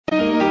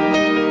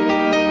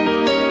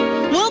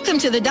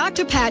to the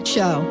Dr. Pat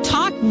Show.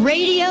 Talk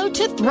radio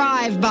to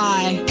thrive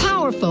by.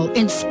 Powerful,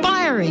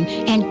 inspiring,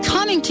 and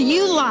coming to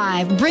you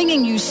live,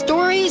 bringing you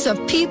stories of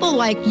people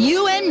like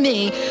you and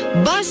me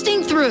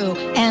busting through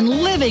and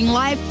living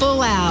life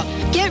full out.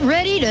 Get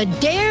ready to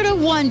dare to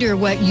wonder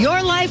what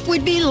your life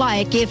would be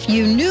like if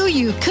you knew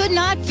you could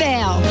not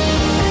fail.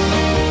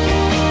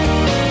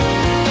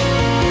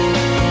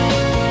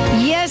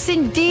 Yes,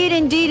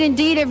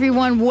 indeed,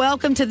 everyone.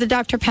 Welcome to the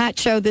Dr. Pat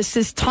Show. This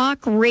is Talk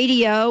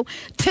Radio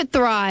to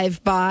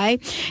Thrive By.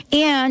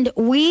 And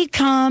we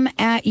come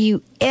at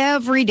you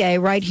every day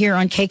right here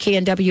on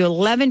KKNW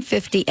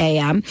 1150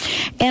 AM.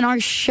 And our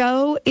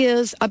show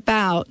is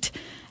about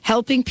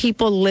helping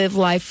people live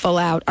life full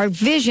out. Our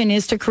vision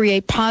is to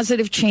create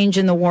positive change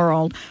in the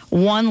world,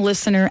 one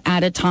listener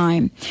at a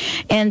time.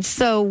 And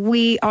so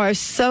we are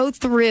so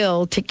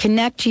thrilled to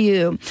connect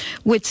you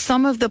with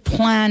some of the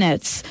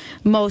planet's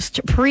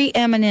most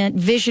preeminent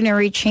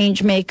visionary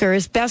change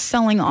makers,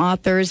 best-selling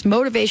authors,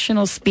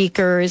 motivational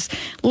speakers,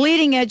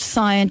 leading-edge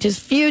scientists,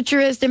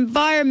 futurists,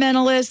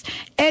 environmentalists,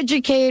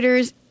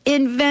 educators,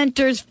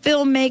 inventors,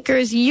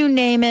 filmmakers, you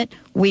name it,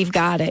 we've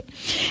got it.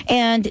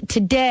 And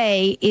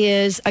today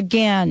is,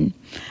 again,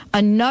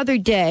 another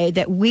day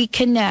that we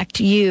connect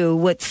you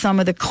with some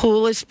of the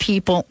coolest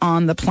people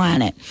on the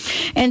planet.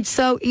 And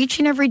so each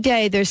and every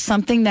day there's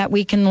something that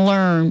we can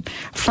learn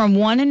from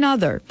one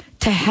another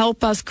to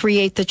help us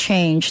create the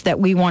change that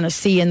we want to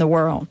see in the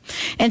world.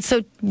 And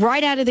so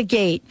right out of the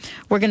gate,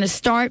 we're going to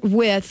start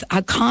with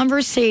a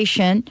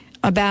conversation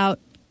about,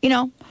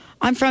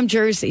 I'm from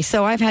Jersey,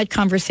 so I've had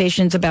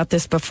conversations about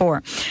this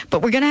before.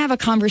 But we're going to have a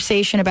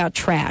conversation about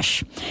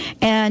trash.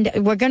 And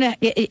we're going to,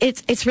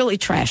 it's really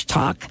trash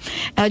talk.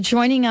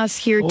 Joining us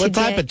here today. What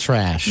type of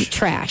trash?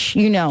 Trash,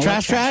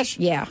 Trash?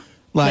 Yeah.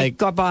 Like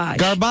garbage.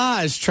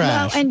 Garbage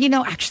trash. Well, and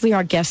actually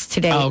our guests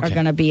today are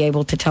going to be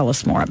able to tell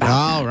us more about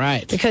All that.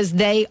 right. Because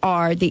they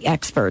are the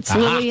experts.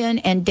 Lillian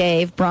and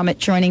Dave Brummett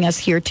joining us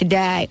here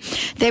today.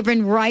 They've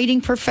been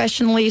writing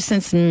professionally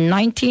since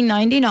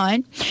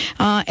 1999,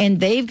 and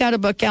they've got a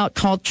book out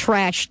called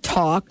Trash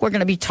Talk. We're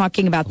going to be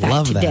talking about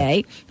that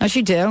today. Don't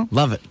you do?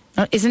 Love it.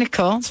 Isn't it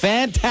cool? It's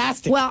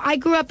fantastic. Well, I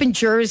grew up in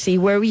Jersey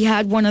where we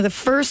had one of the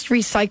first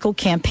recycle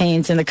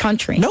campaigns in the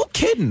country. No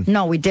kidding.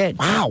 No, we did.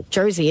 Wow.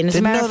 Jersey. And as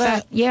a matter of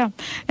fact, yeah.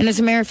 And as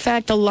a matter of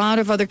fact, a lot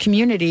of other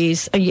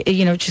communities,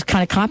 just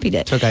kind of copied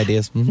it. Took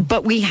ideas. Mm-hmm.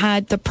 But we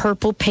had the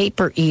purple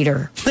paper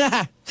eater.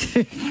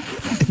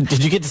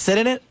 Did you get to sit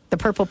in it? The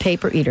purple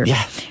paper eater.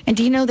 Yeah. And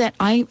do you know that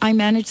I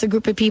managed a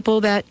group of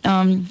people that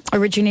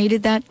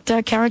originated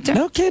that character?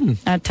 No kidding.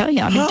 I tell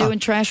you, I've been doing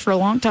trash for a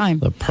long time.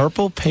 The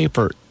purple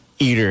paper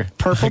eater.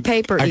 Purple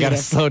paper eater. I got to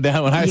slow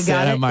down when I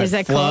said I might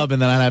flub, cool?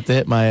 And then I'd have to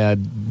hit my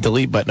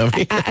delete button over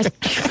here.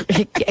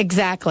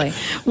 Exactly.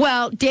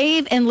 Well,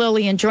 Dave and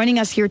Lillian joining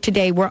us here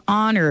today, we're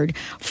honored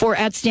for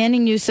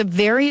outstanding use of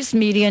various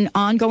media and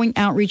ongoing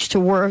outreach to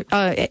work,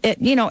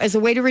 as a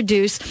way to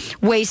reduce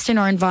waste in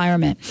our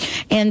environment.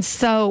 And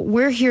so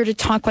we're here to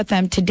talk with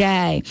them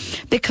today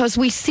because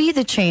we see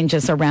the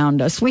changes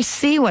around us. We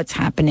see what's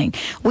happening.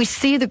 We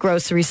see the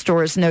grocery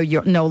stores no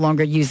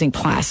longer using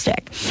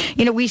plastic.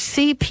 We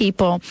see people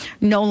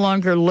no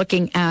longer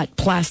looking at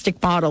plastic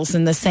bottles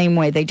in the same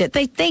way they did.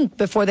 They think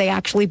before they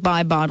actually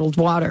buy bottled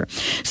water.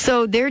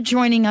 So they're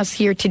joining us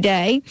here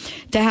today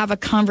to have a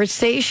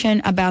conversation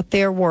about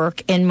their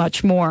work and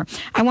much more.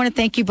 I want to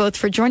thank you both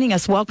for joining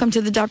us. Welcome to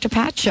the Dr.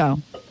 Pat Show.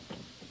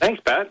 Thanks,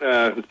 Pat.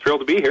 Thrilled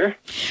to be here.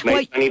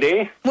 Nice sunny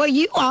day. Well,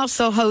 you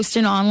also host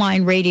an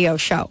online radio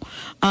show.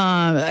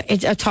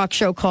 It's a talk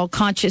show called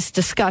Conscious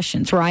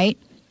Discussions, right?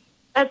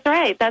 That's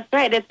right.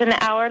 It's an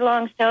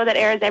hour-long show that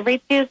airs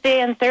every Tuesday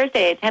and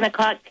Thursday at 10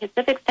 o'clock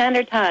Pacific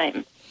Standard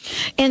Time.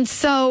 And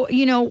so,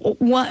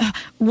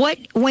 what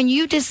when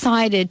you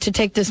decided to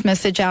take this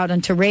message out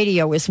onto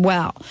radio as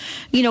well,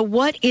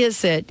 what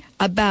is it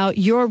about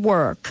your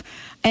work?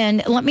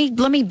 And let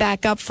me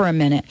back up for a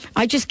minute.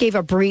 I just gave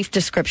a brief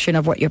description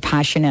of what your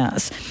passion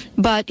is.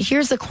 But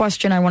here's a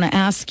question I want to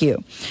ask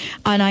you.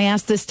 And I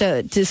ask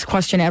this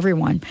question to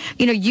everyone.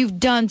 You've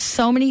done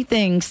so many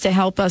things to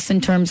help us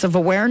in terms of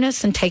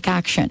awareness and take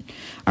action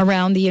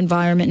around the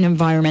environment and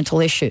environmental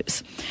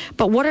issues.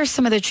 But what are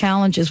some of the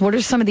challenges? What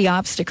are some of the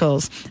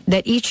obstacles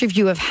that each of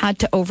you have had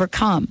to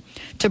overcome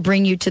to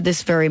bring you to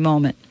this very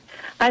moment?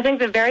 I think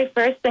the very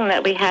first thing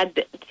that we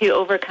had to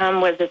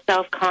overcome was the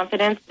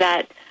self-confidence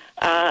that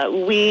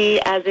we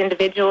as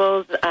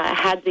individuals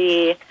had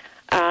the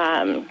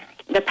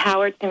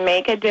power to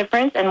make a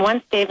difference. And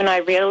once Dave and I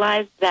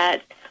realized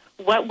that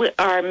what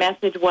our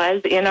message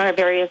was in our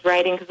various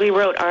writing, because we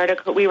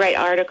write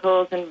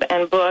articles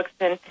and books,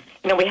 and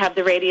we have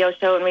the radio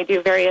show, and we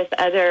do various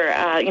other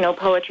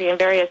poetry and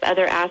various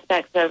other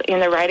aspects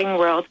in the writing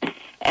world,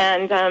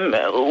 and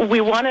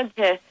we wanted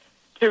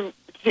to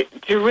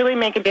really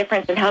make a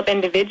difference and help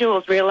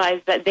individuals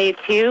realize that they,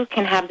 too,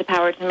 can have the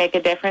power to make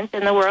a difference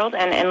in the world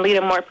and lead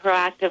a more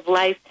proactive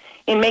life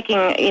in making,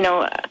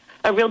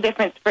 a real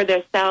difference for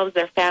themselves,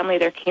 their family,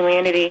 their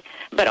community,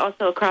 but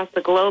also across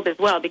the globe as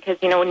well. Because,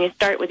 when you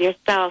start with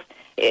yourself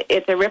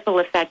it's a ripple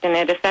effect, and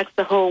it affects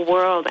the whole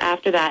world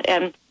after that.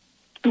 And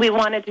we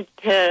wanted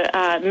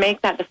to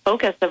make that the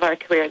focus of our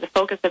career, the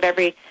focus of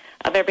every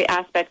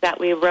aspect that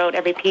we wrote,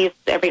 every piece,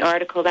 every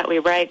article that we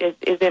write is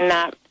in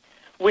that,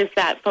 with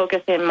that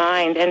focus in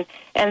mind.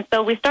 And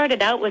so we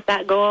started out with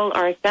that goal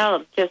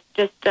ourselves,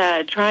 just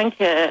trying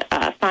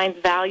to find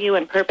value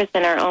and purpose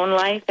in our own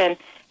life and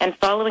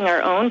following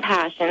our own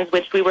passions,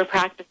 which we were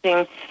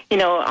practicing,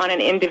 on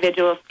an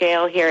individual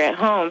scale here at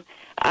home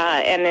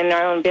and in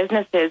our own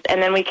businesses.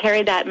 And then we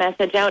carried that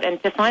message out,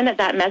 and to find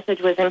that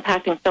message was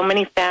impacting so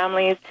many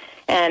families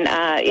and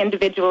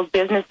individuals,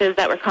 businesses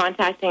that were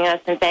contacting us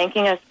and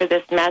thanking us for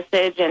this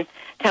message and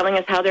telling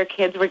us how their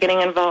kids were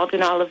getting involved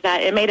in all of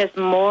that. It made us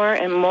more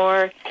and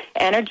more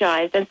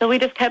energized. And so we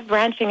just kept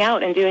branching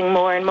out and doing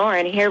more and more.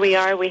 And here we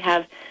are. We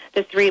have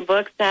the 3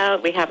 books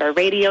out. We have our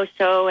radio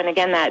show. And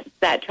again,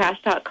 that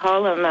Trash Talk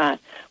column,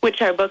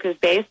 which our book is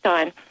based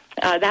on,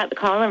 that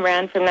column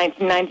ran from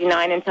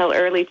 1999 until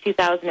early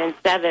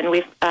 2007.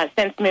 We've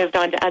since moved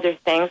on to other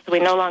things, so we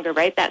no longer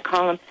write that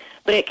column.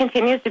 But it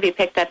continues to be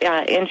picked up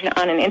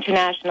on an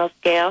international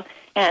scale.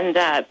 And,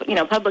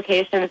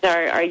 publications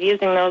are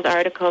using those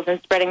articles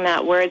and spreading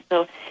that word.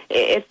 So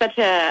it's such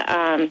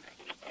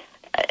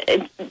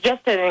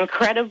just an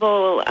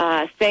incredible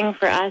thing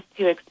for us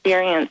to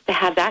experience, to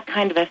have that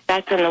kind of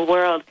effect in the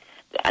world.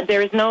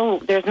 There's no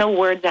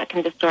words that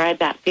can describe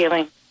that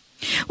feeling.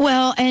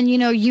 Well, and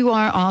you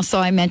are also,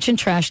 I mentioned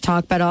Trash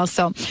Talk, but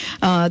also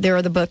there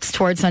are the books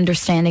Towards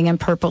Understanding and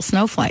Purple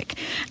Snowflake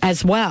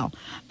as well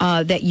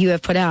that you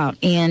have put out.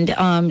 And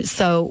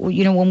so,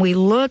 when we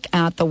look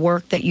at the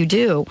work that you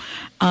do,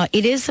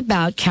 it is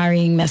about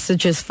carrying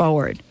messages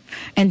forward.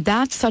 And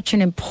that's such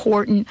an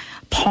important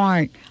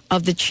part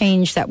of the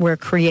change that we're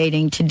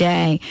creating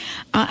today.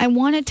 I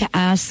wanted to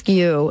ask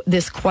you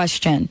this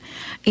question.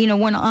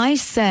 When I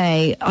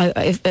say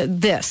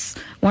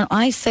when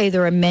I say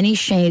there are many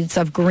shades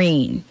of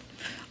green,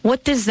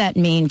 what does that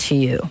mean to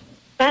you?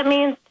 That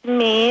means to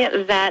me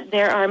that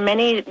there are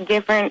many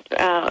different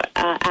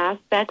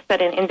aspects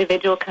that an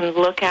individual can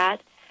look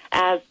at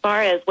as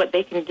far as what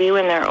they can do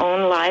in their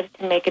own lives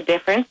to make a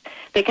difference.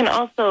 It can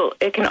also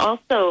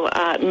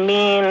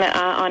mean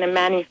on a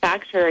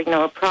manufacturer,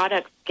 a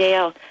product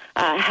scale,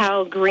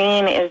 how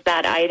green is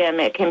that item.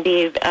 It can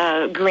be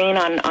green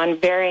on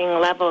varying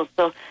levels.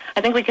 So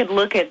I think we could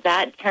look at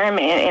that term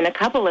in a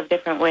couple of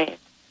different ways.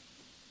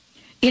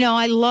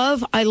 I love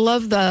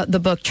the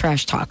book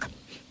Trash Talk.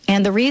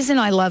 And the reason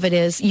I love it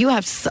is you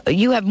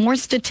have more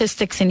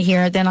statistics in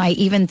here than I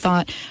even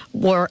thought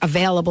were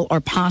available or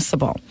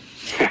possible.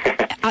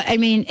 I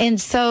mean,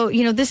 and so,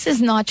 this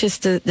is not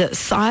just the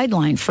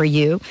sideline for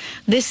you.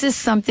 This is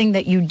something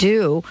that you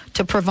do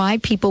to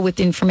provide people with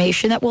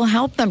information that will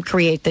help them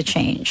create the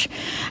change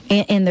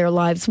in their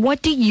lives.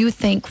 What do you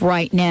think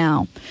right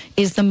now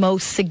is the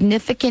most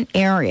significant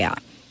area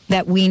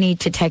that we need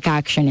to take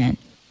action in?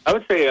 I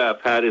would say,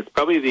 Pat, it's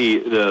probably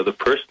the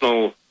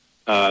personal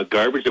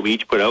garbage that we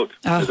each put out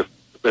as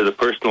a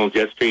personal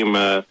jet stream.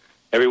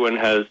 Everyone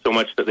has so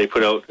much that they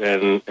put out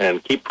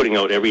and keep putting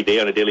out every day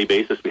on a daily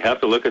basis. We have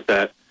to look at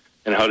that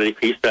and how to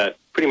decrease that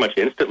pretty much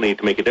instantly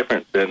to make a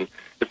difference. And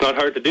it's not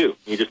hard to do.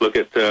 You just look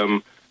at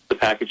the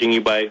packaging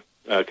you buy,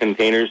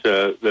 containers,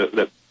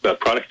 the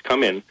products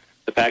come in.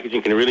 The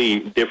packaging can really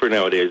differ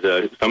nowadays.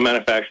 Some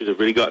manufacturers have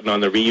really gotten on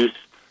the reuse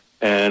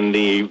and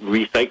the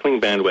recycling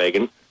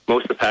bandwagon.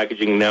 Most of the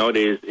packaging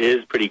nowadays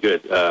is pretty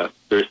good.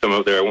 There's some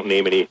out there, I won't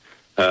name any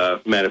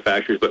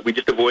manufacturers, but we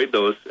just avoid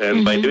those.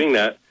 And by doing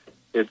that,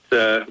 it's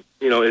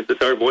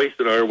our voice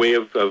and our way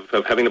of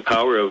having the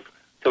power of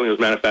telling those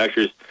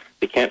manufacturers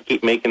they can't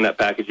keep making that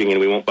packaging and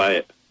we won't buy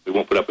it. We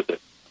won't put up with it.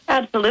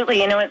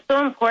 Absolutely. It's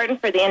so important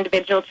for the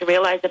individual to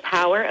realize the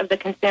power of the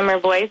consumer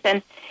voice.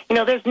 And,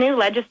 there's new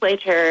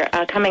legislature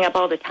coming up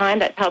all the time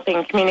that's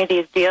helping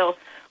communities deal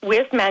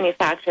with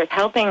manufacturers,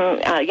 helping,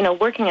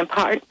 working in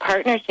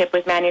partnership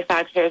with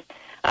manufacturers,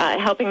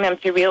 helping them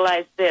to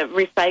realize the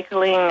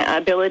recycling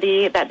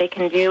ability that they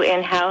can do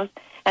in-house,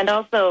 and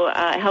also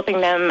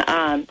helping them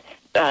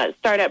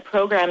start up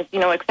programs,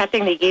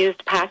 accepting the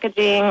used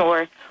packaging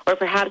or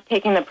perhaps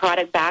taking the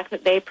product back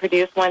that they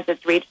produce once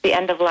it's reached the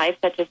end of life,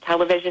 such as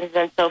televisions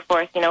and so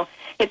forth.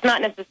 It's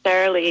not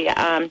necessarily,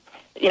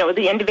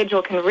 the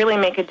individual can really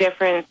make a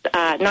difference,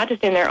 not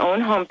just in their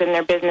own homes and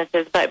their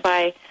businesses, but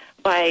by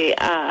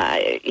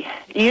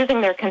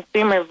using their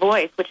consumer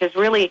voice, which is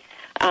really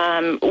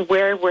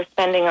where we're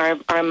spending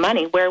our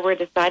money, where we're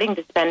deciding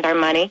to spend our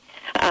money.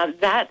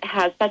 That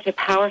has such a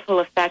powerful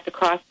effect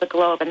across the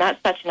globe, and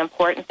that's such an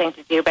important thing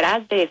to do. But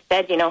as Dave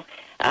said,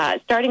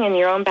 starting in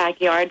your own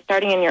backyard,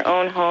 starting in your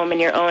own home, in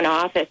your own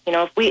office,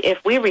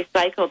 if we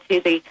recycle to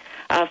the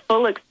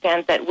full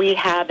extent that we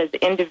have as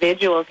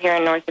individuals here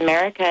in North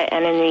America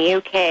and in the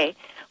UK,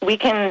 we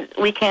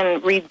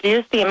can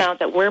reduce the amount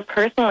that we're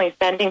personally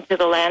sending to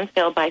the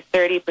landfill by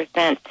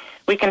 30%.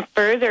 We can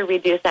further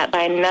reduce that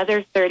by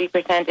another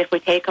 30% if we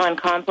take on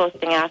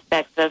composting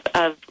aspects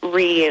of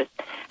reuse.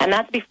 And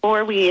that's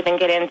before we even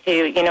get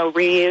into,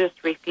 reuse,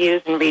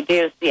 refuse, and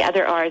reduce, the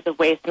other R's of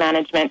waste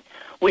management,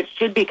 which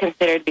should be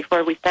considered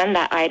before we send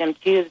that item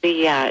to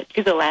the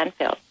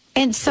landfill.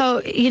 And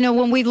so,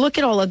 when we look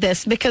at all of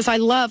this, because I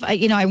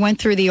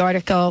went through the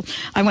article,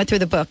 I went through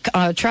the book,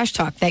 Trash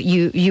Talk, that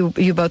you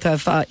both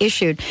have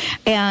issued.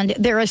 And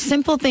there are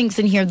simple things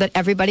in here that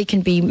everybody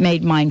can be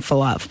made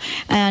mindful of.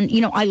 And,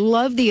 I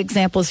love the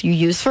examples you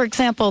use. For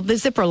example, the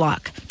zipper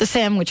lock, the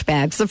sandwich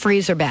bags, the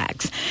freezer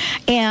bags.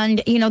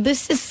 And,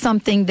 this is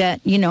something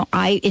that,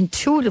 I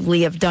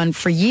intuitively have done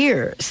for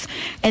years.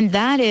 And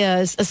that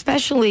is,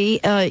 especially,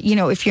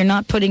 if you're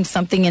not putting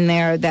something in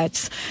there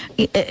that's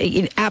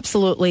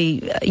absolutely,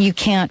 you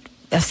can't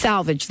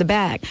salvage the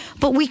bag,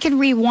 but we can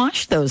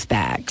rewash those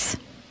bags.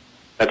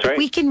 That's right.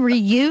 We can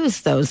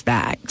reuse those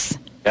bags.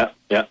 Yeah.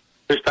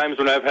 There's times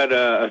when I've had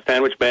a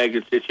sandwich bag.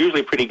 It's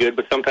usually pretty good,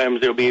 but sometimes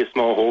there'll be a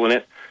small hole in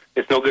it.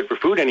 It's no good for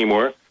food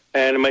anymore,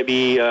 and it might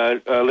be a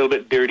little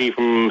bit dirty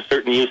from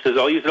certain uses.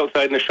 I'll use it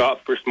outside in the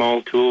shop for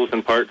small tools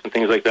and parts and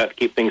things like that to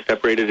keep things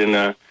separated in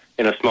a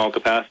small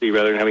capacity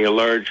rather than having a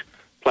large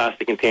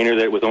plastic container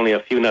that with only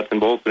a few nuts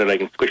and bolts in it, I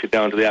can squish it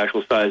down to the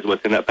actual size of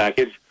what's in that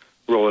package,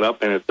 roll it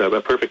up, and it's a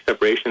perfect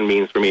separation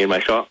means for me in my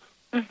shop.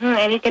 Mm-hmm.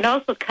 And you can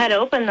also cut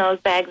open those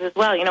bags as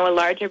well. A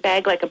larger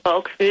bag, like a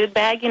bulk food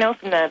bag,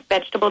 from the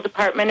vegetable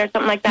department or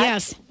something like that.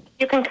 Yes.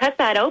 You can cut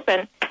that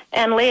open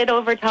and lay it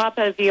over top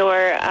of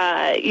your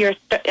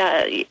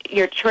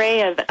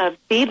tray of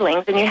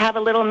seedlings, and you have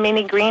a little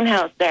mini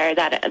greenhouse there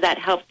that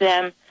helps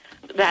them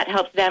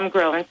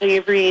grow. And so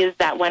you've reused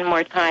that one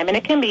more time, and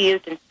it can be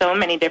used in so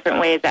many different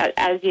ways.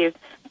 As you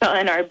saw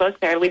in our book,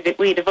 there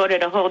we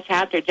devoted a whole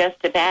chapter just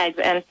to bags,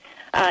 and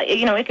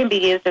it can be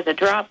used as a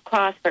drop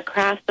cloth for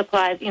craft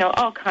supplies,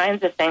 all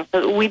kinds of things.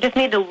 So we just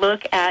need to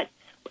look at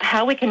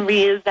how we can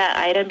reuse that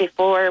item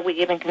before we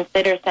even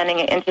consider sending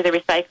it into the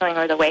recycling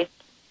or the waste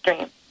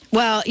stream.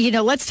 Well,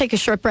 let's take a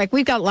short break.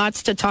 We've got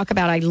lots to talk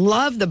about. I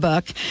love the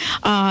book.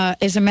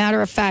 As a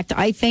matter of fact,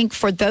 I think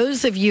for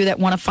those of you that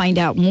want to find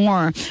out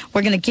more,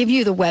 we're going to give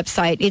you the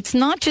website. It's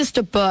not just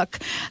a book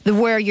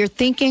where you're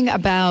thinking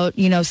about,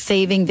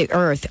 saving the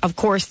earth. Of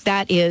course,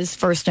 that is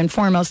first and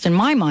foremost in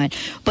my mind.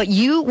 But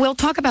we'll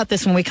talk about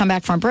this when we come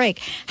back from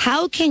break.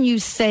 How can you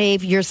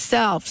save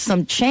yourself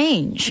some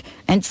change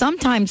and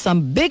sometimes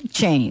some big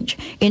change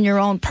in your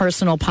own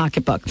personal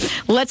pocketbook?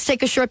 Let's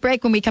take a short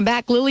break. When we come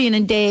back, Lillian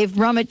and Dave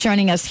Rummett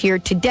joining us here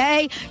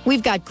today.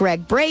 We've got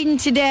Greg Braden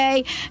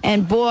today,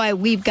 and boy,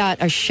 we've got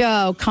a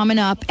show coming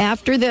up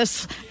after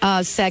this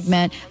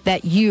segment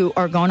that you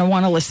are going to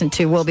want to listen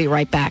to. We'll be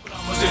right back.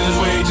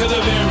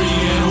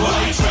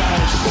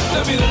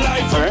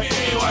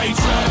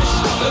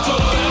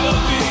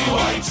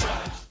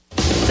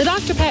 The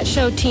Dr. Pat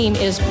Show team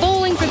is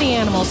bowling for the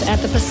animals at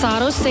the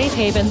Pasados Safe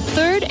Haven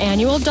 3rd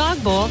Annual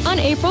Dog Bowl on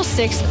April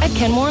 6th at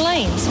Kenmore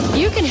Lanes.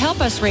 You can help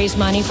us raise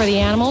money for the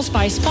animals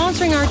by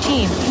sponsoring our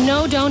team.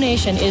 No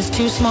donation is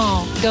too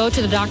small. Go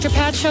to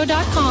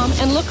thedrpatshow.com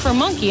and look for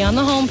Monkey on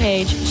the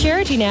homepage.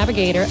 Charity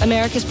Navigator,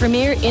 America's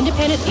premier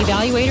independent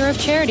evaluator of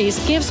charities,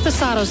 gives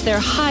Pasados their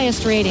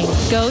highest rating.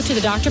 Go to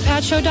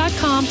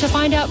thedrpatshow.com to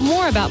find out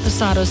more about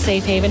Pasados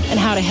Safe Haven and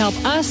how to help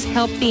us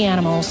help the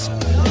animals.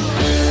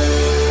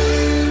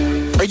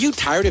 Are you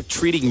tired of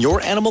treating your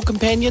animal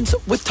companions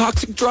with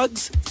toxic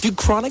drugs? Do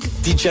chronic,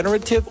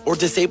 degenerative, or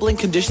disabling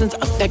conditions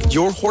affect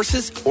your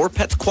horse's or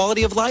pet's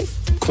quality of life?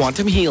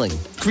 Quantum Healing,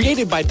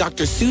 created by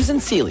Dr. Susan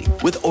Seeley,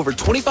 with over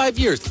 25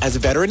 years as a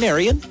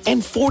veterinarian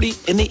and 40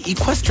 in the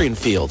equestrian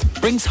field,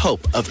 brings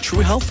hope of true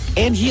health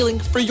and healing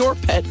for your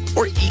pet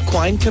or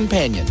equine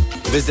companion.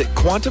 Visit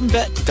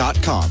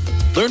quantumvet.com.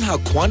 Learn how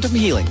quantum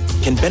healing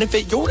can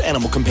benefit your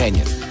animal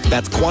companion.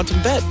 That's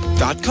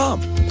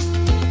quantumvet.com.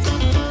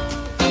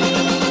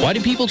 Why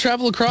do people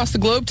travel across the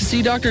globe to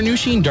see Dr.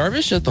 Nusheen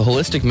Darvish at the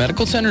Holistic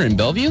Medical Center in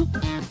Bellevue?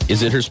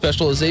 Is it her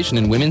specialization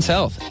in women's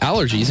health,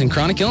 allergies, and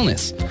chronic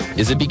illness?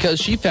 Is it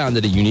because she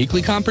founded a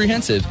uniquely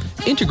comprehensive,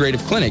 integrative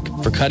clinic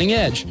for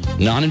cutting-edge,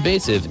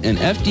 non-invasive, and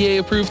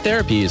FDA-approved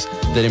therapies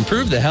that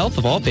improve the health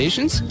of all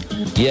patients?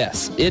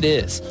 Yes, it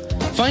is.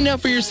 Find out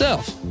for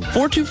yourself.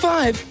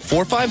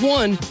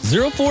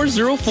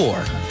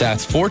 425-451-0404.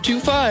 That's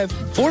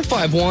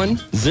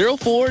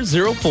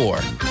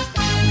 425-451-0404.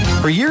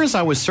 For years,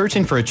 I was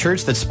searching for a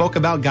church that spoke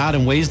about God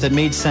in ways that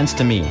made sense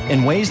to me,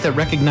 in ways that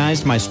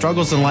recognized my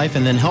struggles in life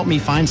and then helped me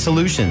find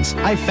solutions.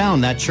 I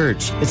found that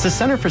church. It's the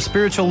Center for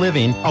Spiritual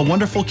Living, a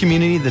wonderful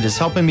community that is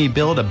helping me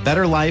build a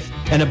better life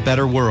and a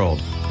better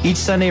world. Each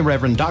Sunday,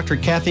 Reverend Dr.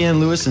 Kathy Ann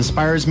Lewis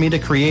inspires me to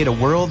create a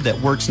world that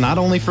works not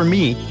only for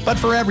me, but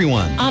for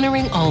everyone.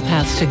 Honoring all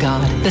paths to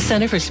God, the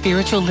Center for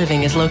Spiritual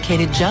Living is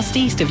located just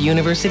east of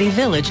University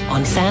Village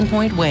on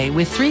Sandpoint Way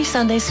with 3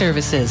 Sunday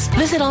services.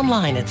 Visit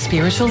online at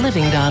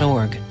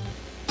spiritualliving.org.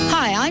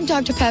 Hi, I'm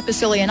Dr. Pat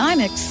Baccili, and I'm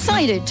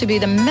excited to be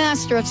the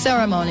Master of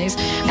Ceremonies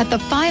at the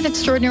 5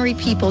 Extraordinary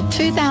People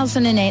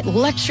 2008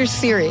 Lecture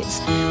Series.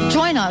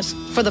 Join us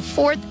for the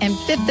 4th and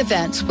 5th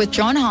events with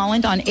John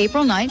Holland on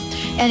April 9th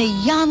and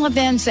Iyanla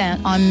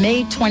Vanzant on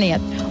May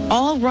 20th,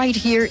 all right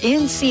here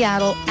in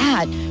Seattle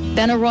at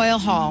Benaroya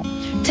Hall.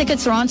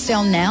 Tickets are on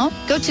sale now.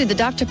 Go to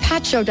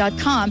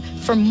thedrpatshow.com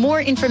for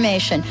more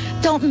information.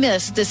 Don't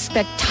miss this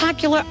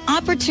spectacular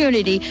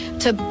opportunity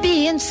to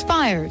be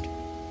inspired.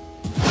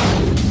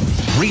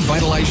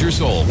 Revitalize your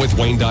soul with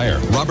Wayne Dyer,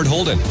 Robert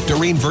Holden,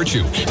 Doreen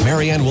Virtue,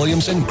 Marianne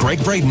Williamson,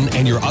 Greg Braden,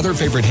 and your other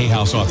favorite Hay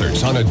House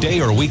authors on a day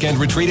or weekend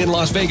retreat in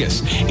Las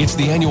Vegas. It's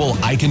the annual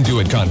I Can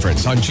Do It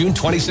conference on June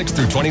 26th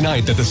through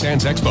 29th at the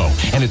Sands Expo,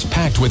 and it's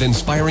packed with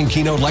inspiring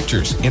keynote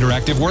lectures,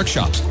 interactive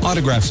workshops,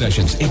 autograph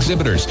sessions,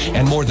 exhibitors,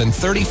 and more than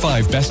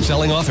 35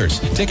 best-selling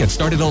authors. Tickets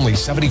start at only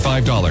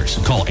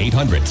 $75. Call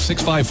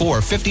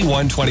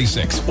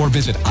 800-654-5126 or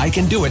visit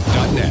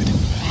icandoit.net.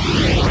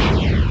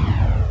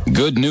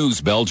 Good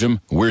news,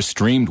 Belgium. We're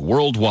streamed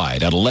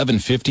worldwide at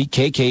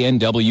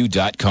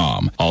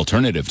 1150kknw.com.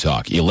 Alternative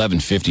Talk,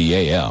 1150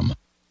 AM.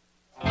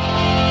 I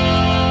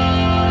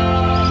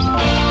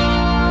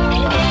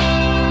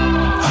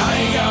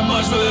ain't got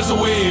much, but that's the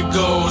way it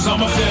goes.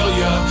 I'm a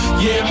failure.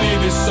 Yeah,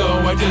 maybe so.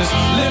 I just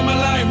live my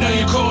life, now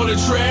you call it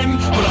trend.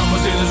 But I'ma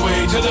stay this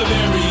way to the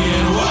very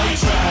end. White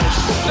trash.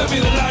 That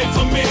be the life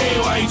for me.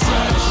 White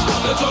trash.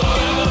 That's all I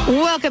ever.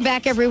 Welcome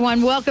back,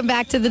 everyone. Welcome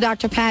back to the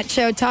Dr. Pat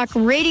Show. Talk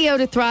radio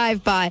to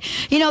thrive by.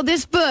 You know,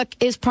 this book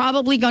is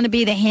probably going to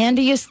be the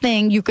handiest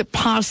thing you could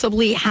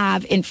possibly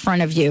have in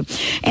front of you.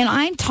 And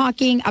I'm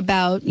talking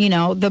about, you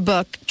know, the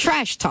book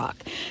Trash Talk.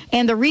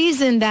 And the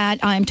reason that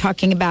I'm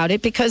talking about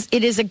it, because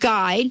it is a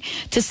guide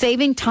to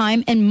saving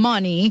time and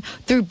money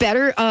through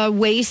better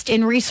waste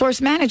and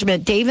resource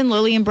management. Dave and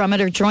Lillian Brummett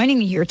are joining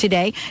me here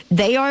today.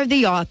 They are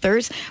the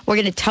authors. We're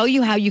going to tell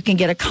you how you can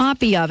get a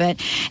copy of it.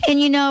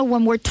 And, you know,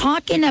 when we're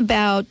talking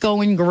about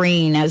going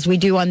green, as we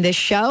do on this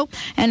show,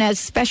 and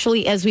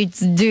especially as we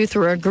do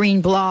through our green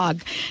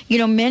blog, you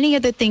know, many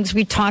of the things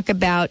we talk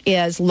about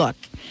is, look,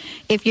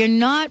 if you're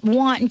not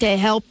wanting to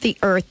help the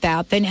earth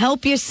out, then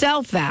help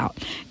yourself out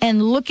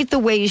and look at the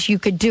ways you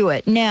could do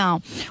it.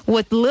 Now,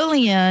 what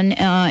Lillian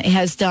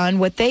has done,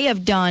 what they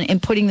have done in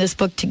putting this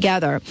book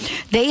together,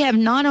 they have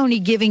not only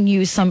given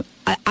you some,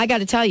 I got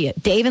to tell you,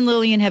 Dave and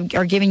Lillian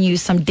are giving you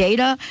some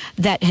data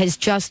that has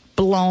just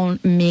blown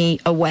me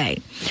away.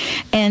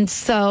 And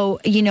so,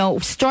 you know,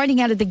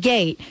 starting out of the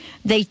gate,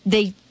 they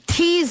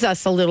tease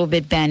us a little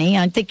bit, Benny.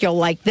 I think you'll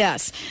like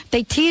this.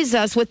 They tease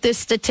us with this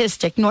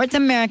statistic. North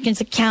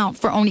Americans account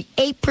for only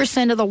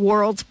 8% of the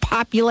world's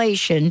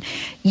population,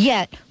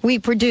 yet we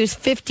produce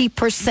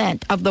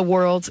 50% of the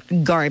world's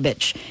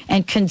garbage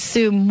and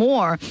consume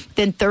more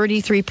than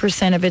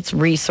 33% of its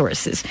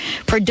resources.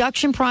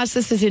 Production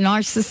processes in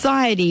our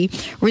society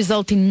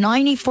result in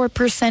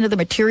 94% of the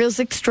materials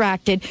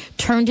extracted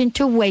turned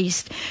into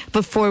waste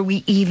before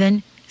we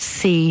even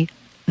see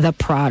the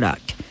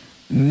product.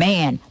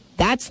 Man,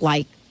 that's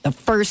like the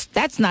first,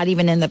 that's not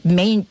even in the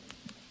main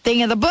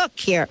thing of the book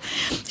here.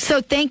 So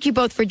thank you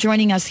both for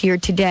joining us here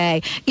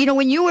today. You know,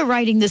 when you were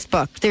writing this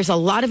book, there's a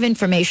lot of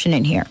information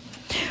in here.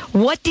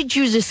 What did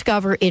you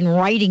discover in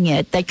writing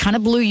it that kind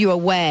of blew you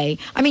away?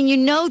 I mean, you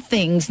know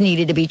things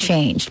needed to be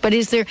changed, but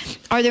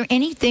are there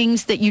any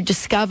things that you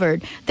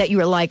discovered that you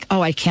were like,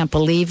 oh, I can't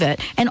believe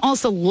it? And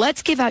also,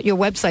 let's give out your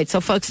website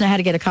so folks know how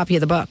to get a copy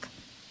of the book.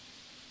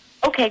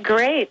 Okay,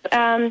 great.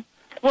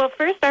 Well,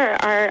 first,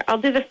 I'll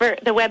do the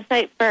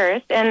website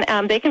first,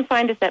 and they can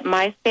find us at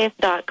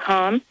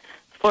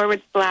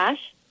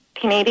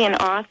myspace.com/Canadian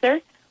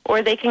author,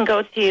 or they can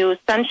go to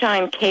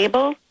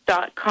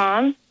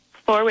sunshinecable.com/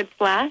 followed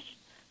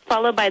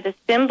by the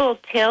symbol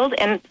tilde.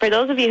 And for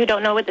those of you who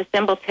don't know what the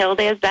symbol tilde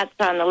is, that's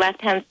on the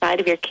left-hand side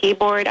of your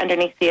keyboard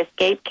underneath the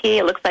escape key.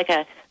 It looks like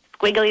a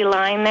squiggly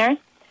line there.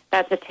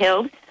 That's a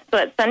tilde. So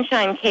it's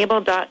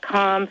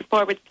sunshinecable.com/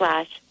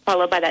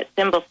 followed by that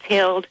symbol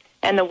tilde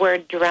and the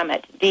word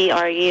Drummit,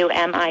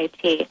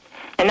 DRUMIT.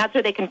 And that's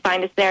where they can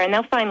find us there. And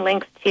they'll find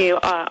links to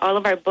all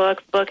of our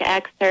books, book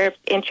excerpts,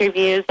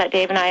 interviews that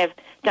Dave and I have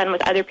done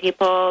with other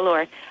people,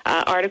 or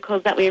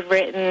articles that we've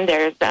written.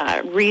 There's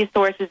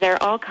resources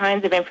there. All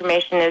kinds of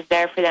information is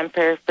there for them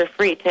for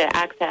free to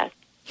access.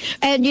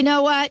 And you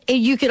know what?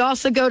 You could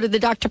also go to the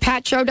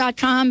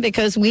drpatshow.com,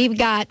 because we've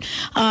got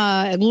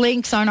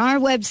links on our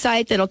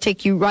website that'll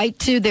take you right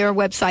to their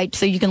website,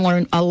 so you can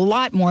learn a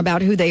lot more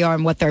about who they are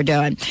and what they're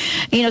doing.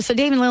 You know, so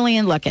Dave and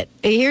Lillian, look it.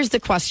 Here's the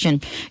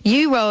question.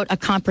 You wrote a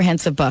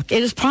comprehensive book.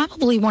 It is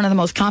probably one of the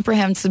most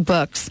comprehensive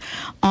books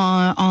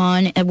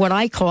on what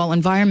I call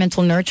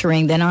environmental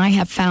nurturing that I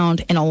have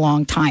found in a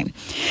long time.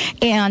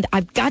 And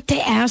I've got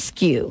to ask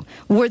you,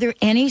 were there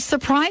any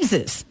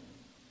surprises?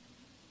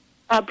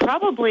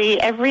 Probably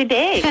every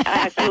day,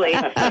 actually.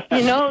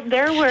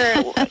 There were,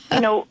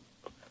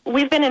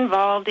 we've been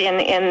involved in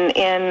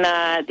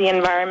the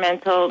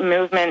environmental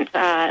movement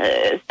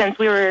since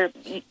we were,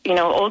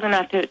 old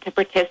enough to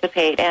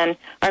participate, and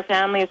our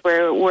families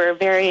were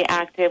very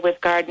active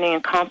with gardening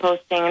and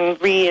composting and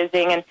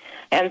reusing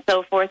and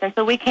so forth. And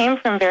so we came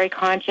from very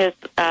conscious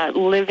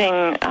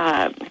living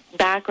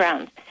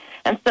backgrounds.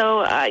 And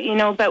so,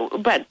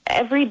 but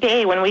every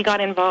day when we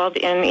got involved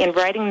in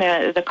writing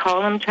the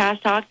column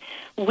Trash Talk,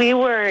 we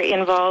were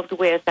involved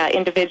with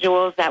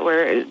individuals that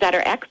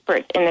are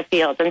experts in the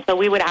field. And so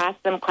we would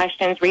ask them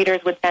questions.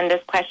 Readers would send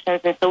us questions,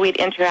 and so we'd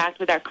interact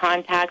with our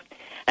contacts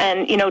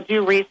and,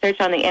 do research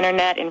on the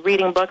Internet and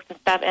reading books and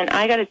stuff. And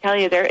I got to tell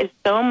you, there is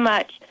so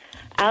much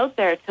out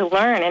there to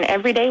learn, and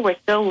every day we're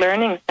still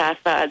learning stuff,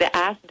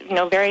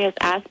 various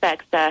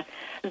aspects that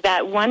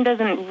one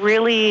doesn't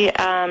really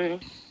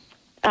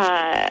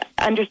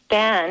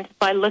understand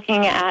by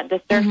looking at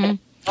the surface.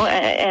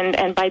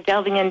 And by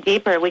delving in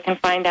deeper, we can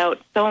find out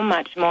so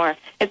much more.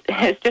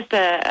 It's just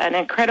an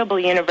incredible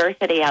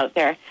university out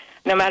there,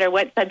 no matter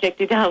what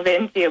subject you delve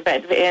into.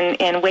 But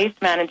in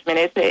waste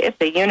management, it's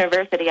a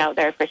university out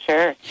there for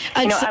sure.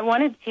 I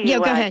wanted to... Yeah,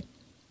 go ahead.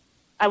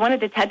 I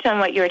wanted to touch on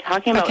what you were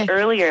talking about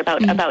earlier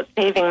about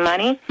saving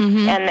money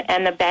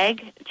and the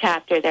bag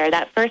chapter there.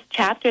 That first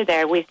chapter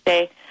there, we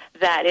say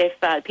that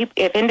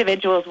if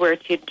individuals were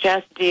to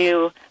just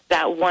do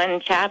that one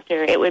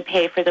chapter, it would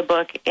pay for the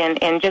book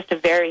in just a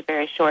very,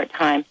 very short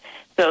time.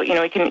 So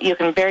you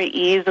can very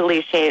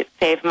easily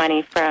save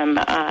money from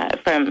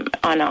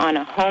on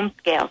a home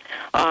scale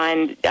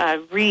on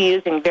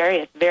reusing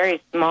various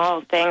very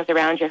small things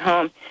around your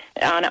home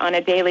on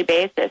a daily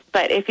basis.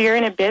 But if you're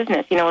in a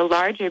business, a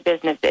larger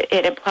business,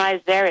 it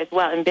applies there as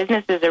well. And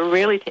businesses are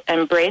really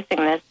embracing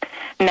this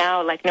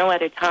now like no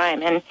other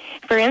time. And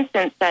for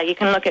instance, you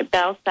can look at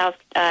Bell South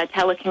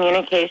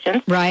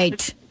Telecommunications.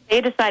 Right. They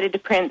decided to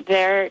print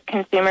their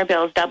consumer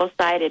bills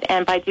double-sided,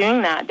 and by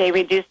doing that, they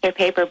reduced their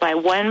paper by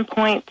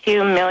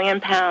 1.2 million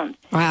pounds.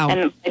 Wow.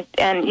 And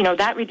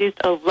that reduced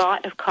a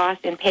lot of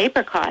cost in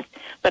paper costs,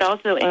 but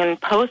also in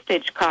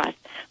postage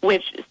costs,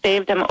 which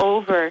saved them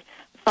over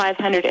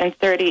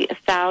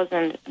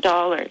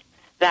 $530,000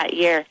 that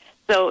year.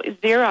 So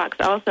Xerox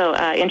also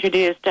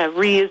introduced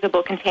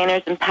reusable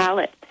containers and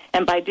pallets,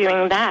 and by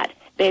doing that,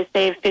 they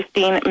saved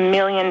 $15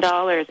 million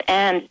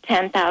and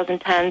 10,000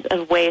 tons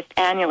of waste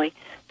annually.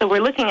 So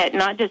we're looking at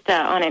not just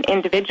on an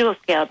individual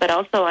scale, but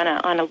also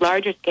on a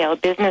larger scale,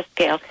 business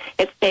scale.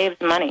 It saves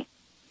money.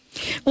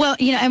 Well,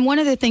 and one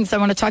of the things I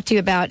want to talk to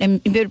you about,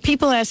 and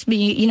people ask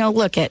me,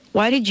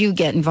 why did you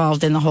get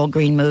involved in the whole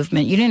green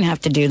movement? You didn't have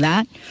to do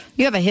that.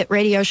 You have a hit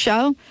radio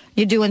show.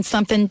 You're doing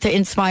something to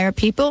inspire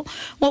people.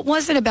 What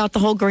was it about the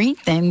whole green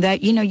thing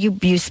that,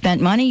 you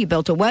spent money, you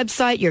built a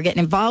website, you're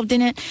getting involved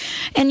in it?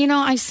 And,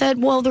 I said,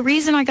 well, the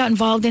reason I got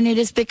involved in it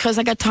is because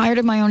I got tired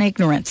of my own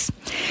ignorance.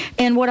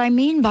 And what I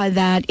mean by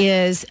that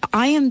is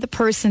I am the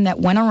person that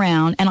went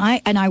around and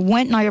I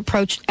went and I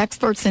approached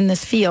experts in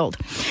this field.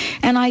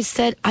 And I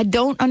said, I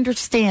don't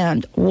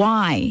understand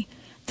why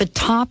the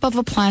top of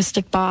a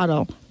plastic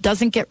bottle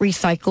doesn't get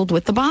recycled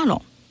with the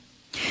bottle.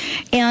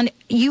 And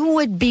you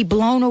would be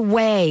blown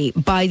away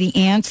by the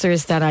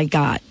answers that I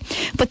got.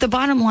 But the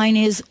bottom line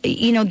is,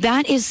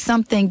 that is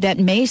something that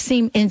may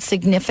seem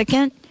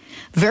insignificant.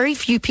 Very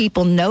few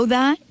people know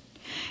that.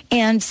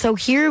 And so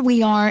here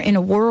we are in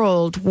a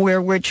world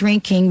where we're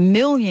drinking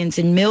millions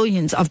and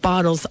millions of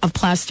bottles of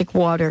plastic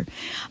water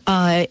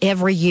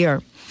every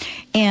year.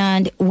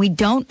 And we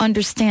don't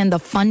understand the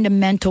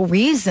fundamental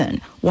reason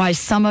why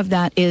some of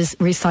that is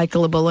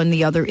recyclable and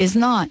the other is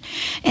not.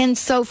 And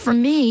so for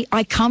me,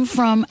 I come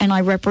from and I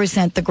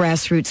represent the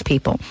grassroots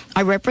people.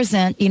 I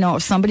represent,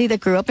 somebody that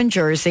grew up in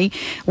Jersey.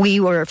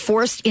 We were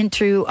forced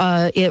into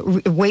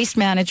waste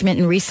management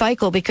and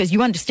recycle because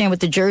you understand what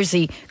the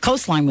Jersey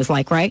coastline was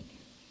like, right?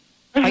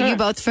 Mm-hmm. Are you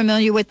both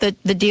familiar with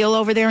the deal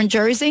over there in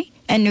Jersey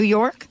and New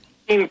York?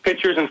 Seen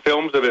pictures and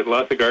films of it,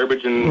 lots of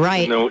garbage and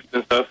the ocean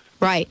and stuff.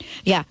 Right.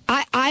 Yeah.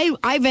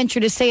 I venture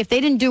to say if they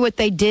didn't do what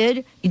they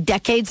did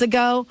decades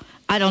ago,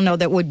 I don't know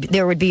there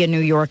would be a New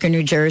York or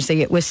New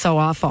Jersey. It was so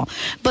awful.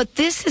 But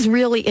this is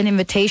really an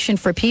invitation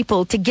for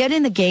people to get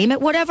in the game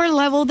at whatever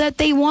level that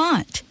they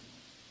want.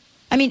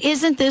 I mean,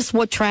 isn't this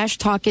what Trash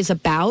Talk is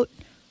about?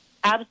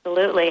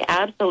 Absolutely,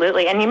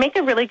 absolutely. And you make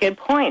a really good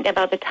point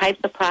about the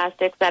types of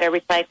plastics that are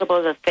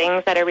recyclable, the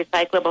things that are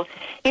recyclable.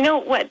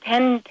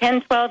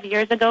 10, 12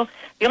 years ago,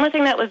 the only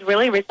thing that was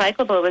really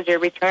recyclable was your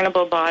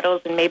returnable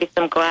bottles and maybe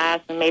some glass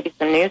and maybe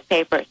some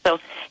newspaper. So,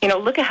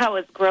 look at how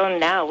it's grown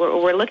now.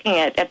 We're looking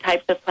at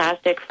types of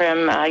plastic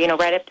from,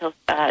 right up to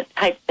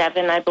type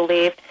 7, I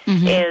believe,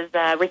 is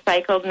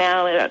recycled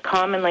now,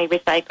 commonly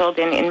recycled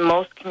in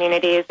most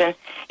communities. And,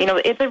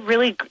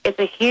 it's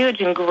a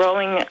huge and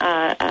growing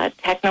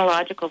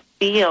technological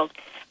field.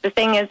 The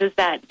thing is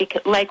that,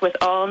 like with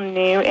all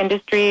new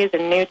industries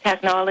and new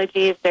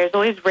technologies, there's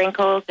always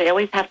wrinkles. They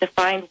always have to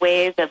find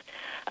ways of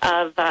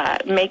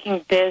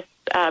making this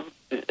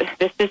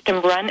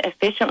system run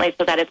efficiently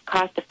so that it's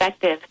cost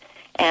effective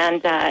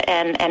and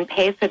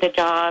pays for the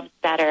jobs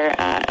that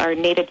are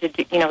needed to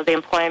do, the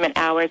employment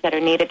hours that are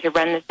needed to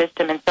run the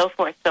system and so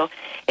forth. So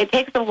it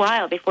takes a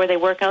while before they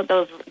work out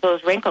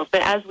those wrinkles.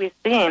 But as we've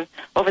seen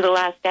over the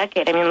last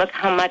decade, look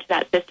how much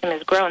that system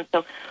has grown.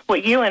 So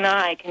what you and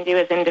I can do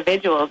as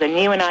individuals, and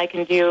you and I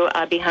can do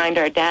behind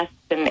our desks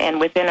and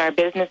within our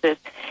businesses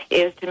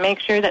is to make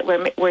sure that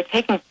we're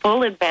taking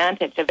full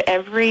advantage of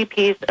every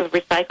piece of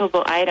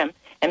recyclable item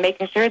and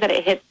making sure that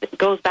it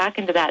goes back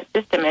into that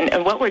system.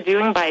 And what we're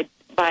doing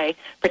by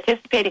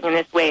participating in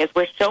this way is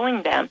we're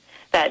showing them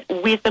that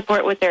we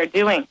support what they're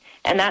doing,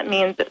 and that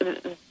means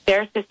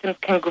their systems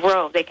can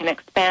grow, they can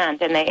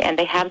expand, and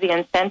they have the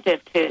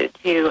incentive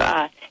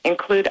to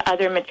include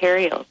other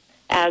materials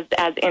as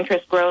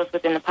interest grows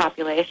within the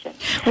population.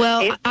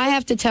 Well, I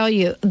have to tell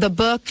you, the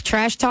book,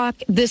 Trash Talk,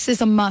 this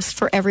is a must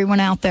for everyone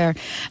out there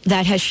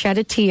that has shed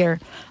a tear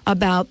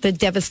about the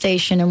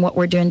devastation and what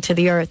we're doing to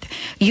the earth.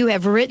 You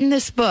have written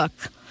this book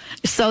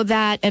so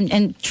that,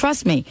 and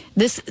trust me,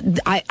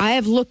 I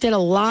have looked at a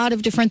lot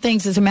of different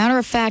things. As a matter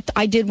of fact,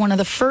 I did one of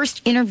the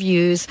first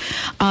interviews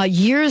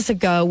years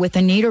ago with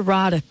Anita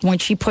Roddick when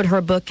she put her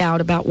book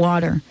out about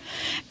water.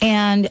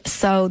 And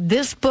so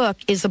this book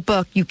is a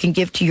book you can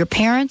give to your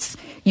parents,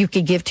 you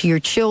can give to your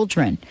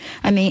children.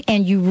 I mean,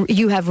 and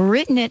you have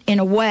written it in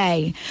a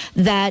way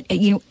that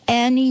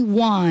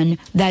anyone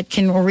that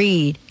can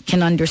read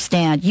can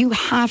understand. You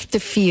have to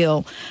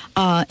feel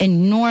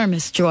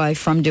enormous joy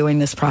from doing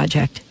this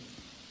project.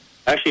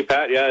 Actually,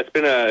 Pat, yeah, it's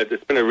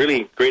been a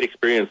really great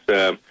experience.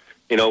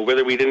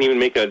 Whether we didn't even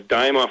make a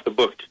dime off the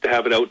book, just to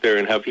have it out there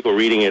and have people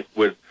reading it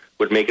would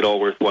make it all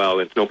worthwhile.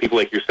 And to know people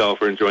like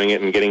yourself are enjoying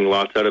it and getting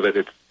lots out of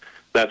it,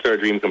 that's our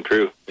dream come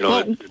true.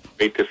 It's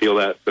great to feel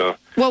that. So,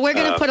 well, we're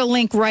going to put a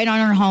link right on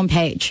our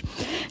homepage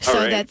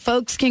so that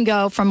folks can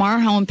go from our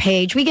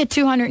homepage. We get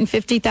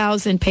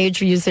 250,000 page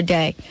views a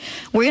day.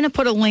 We're going to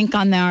put a link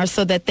on there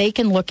so that they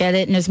can look at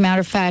it. And as a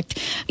matter of fact,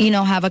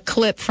 have a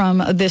clip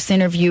from this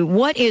interview.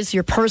 What is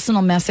your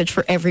personal message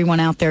for everyone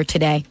out there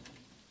today?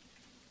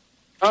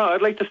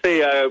 I'd like to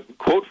say a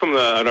quote from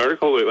an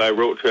article we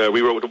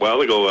wrote a while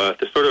ago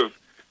to sort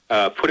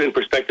of put in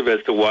perspective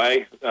as to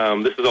why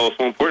this is all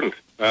so important.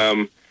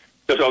 So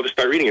I'll just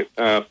start reading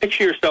it.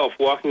 Picture yourself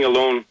walking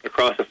alone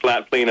across a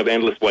flat plain of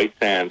endless white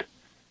sand.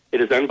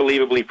 It is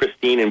unbelievably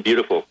pristine and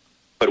beautiful.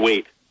 But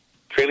wait,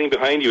 trailing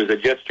behind you is a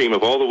jet stream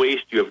of all the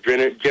waste you have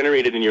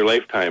generated in your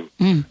lifetime.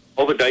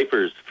 All the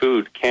diapers,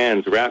 food,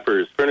 cans,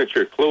 wrappers,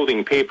 furniture,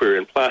 clothing, paper,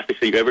 and plastics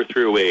that you ever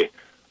threw away.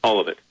 All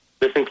of it.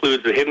 This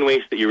includes the hidden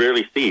waste that you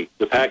rarely see,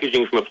 the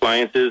packaging from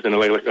appliances and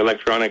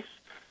electronics,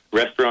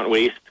 restaurant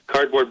waste,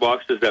 cardboard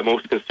boxes that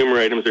most consumer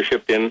items are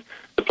shipped in,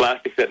 the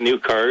plastics that new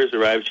cars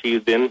arrive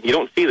sheathed in. You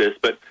don't see this,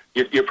 but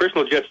your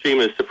personal jet stream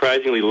is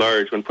surprisingly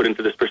large when put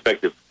into this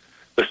perspective.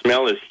 The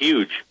smell is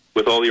huge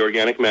with all the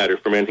organic matter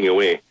fermenting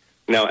away.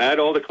 Now add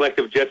all the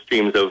collective jet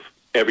streams of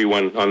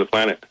everyone on the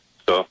planet.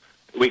 So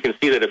we can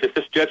see that if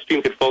this jet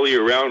stream could follow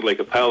you around like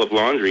a pile of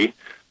laundry,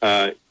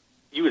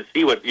 you would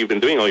see what you've been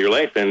doing all your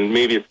life, and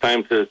maybe it's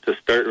time to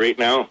start right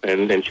now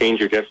and change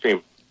your jet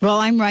stream. Well,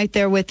 I'm right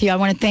there with you. I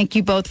want to thank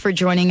you both for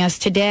joining us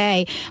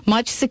today.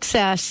 Much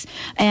success.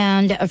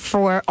 And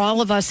for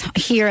all of us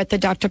here at the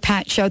Dr.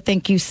 Pat Show,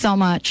 thank you so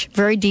much,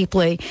 very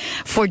deeply,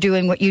 for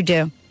doing what you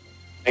do.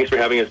 Thanks for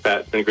having us,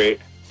 Pat. It's been great.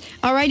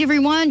 All right,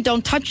 everyone,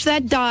 don't touch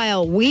that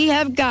dial. We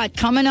have got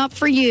coming up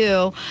for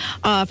you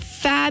a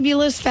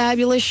fabulous,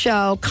 fabulous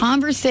show,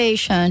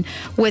 conversation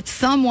with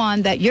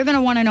someone that you're going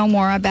to want to know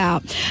more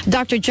about.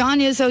 Dr. John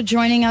Izzo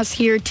joining us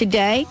here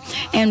today,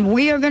 and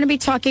we are going to be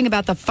talking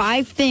about the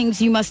 5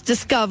 things you must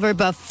discover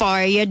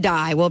before you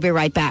die. We'll be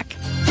right back.